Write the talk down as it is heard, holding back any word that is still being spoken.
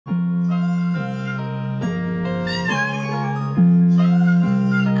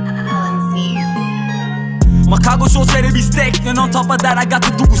shorts ready to be stacked, and on top of that I got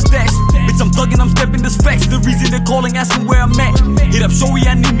the Dougal stash. Bitch, I'm thuggin', I'm stepping this facts. The reason they're calling, asking where I'm at. Hit up Showy,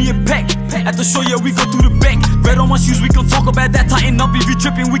 I need me a pack. At the show, yeah, we go through the back. Red on my shoes, we can talk about that. Tighten up, if you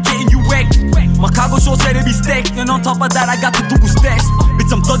trippin', we getting you whacked. My cargo shorts ready to be stacked, and on top of that I got the Dougal stash.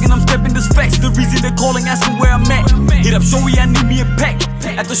 Bitch, I'm thuggin', I'm stepping this facts. The reason they're calling, asking where I'm at. Hit up Showy, I need me a pack.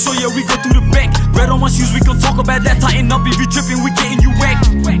 At the show, yeah, we go through the back. Red on my shoes, we can talk about that. Tighten up, if you trippin', we getting you whacked.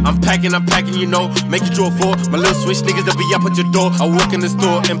 I'm packing, you know, make you draw for my little Swish niggas that be up at your door. I walk in the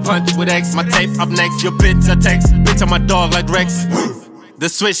store and punch with X. My tape up next, your bitch I text. Bitch, I'm my dog like Rex. The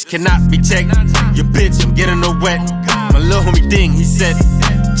Swish cannot be checked. Your bitch, I'm getting her wet. My little homie Ding, he said,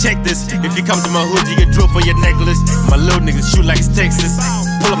 check this. If you come to my hood, you get drilled for your necklace. My little niggas shoot like it's Texas.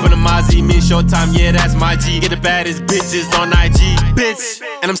 Pull up in the Mozzie, me and Showtime, yeah, that's my G. Get the baddest bitches on IG, bitch.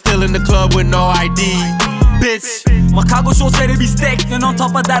 And I'm still in the club with no ID, bitch. My cargo shorts ready to be stacked, and on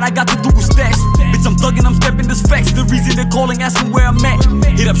top of that I got the Dougal stash. Bitch, I'm thuggin', I'm stepping this facts. The reason they're calling, asking where I'm at.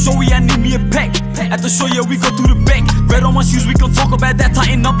 Hit up Showy, I need me a pack. At the show, yeah, we go through the back. Red on my shoes, we can talk about that.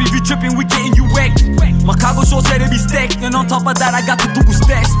 Tighten up, if you trippin', we getting you whacked. My cargo shorts ready to be stacked, and on top of that I got the Dougal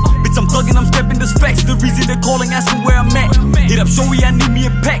stash. Bitch, I'm thuggin', I'm stepping this facts. The reason they're calling, asking where I'm at. Hit up Showy, I need me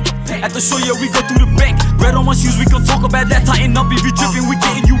a pack. At the show, yeah, we go through the back. Red on my shoes, we can talk about that. Tighten up, if you trippin', we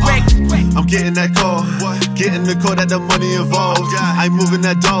getting you whacked. I'm getting that call, getting the call that the money involved. I ain't moving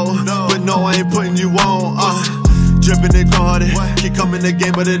that dough, but no, I ain't putting you on. Dripping it harder, keep coming the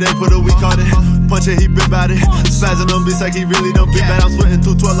game, but it ain't for the weak hearted. Punch it, he been about it, spazzing on beats like he really don't be bad. I'm sweating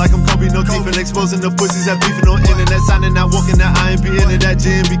through 12 like I'm Kobe, no teeth, and exposing the pussies that beefing on internet. Signing that, walking that, I ain't be into that.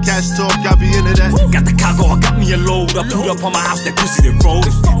 G&B cash talk, I be into that. Got the cargo, I got me a load. I put up on my house, that pussy they roll.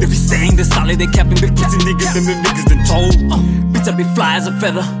 They be saying they solid, they capping big pussy niggas, them niggas done told. Bitch, I be fly as a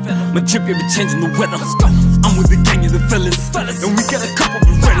feather, my drip, you be changing the weather. I'm with the gang of the fellas, and we got a couple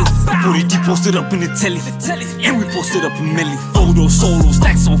of redders. 40D posted up in the telly, and we posted up in Melly. Photo, solo,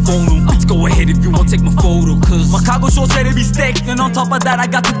 stacks on phone. Let's go ahead if you want, take my photo. Cause my cargo shorts ready to be stacked, and on top of that I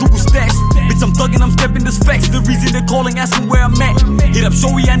got the Dougal stash. Bitch, I'm thuggin', I'm stepping this facts. The reason they're calling, asking where I'm at. Hit up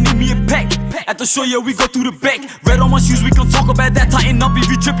Showy, I need me a pack. At the show, yeah, we go through the back. Red on my shoes, we can talk about that. Tighten up, if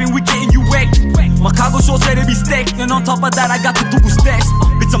you trippin', we getting you whacked. My cargo shorts ready to be stacked, and on top of that I got the Dougal stash.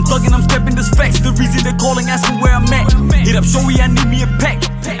 Bitch, I'm thuggin', I'm stepping this facts. The reason they're calling, asking where I'm at. Hit up Showy, I need me a pack.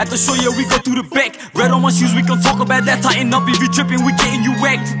 At the show, yeah, we go through the back. Red on my shoes, we can talk about that. Tighten up, if you trippin', we getting you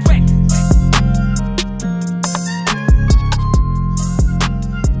whacked.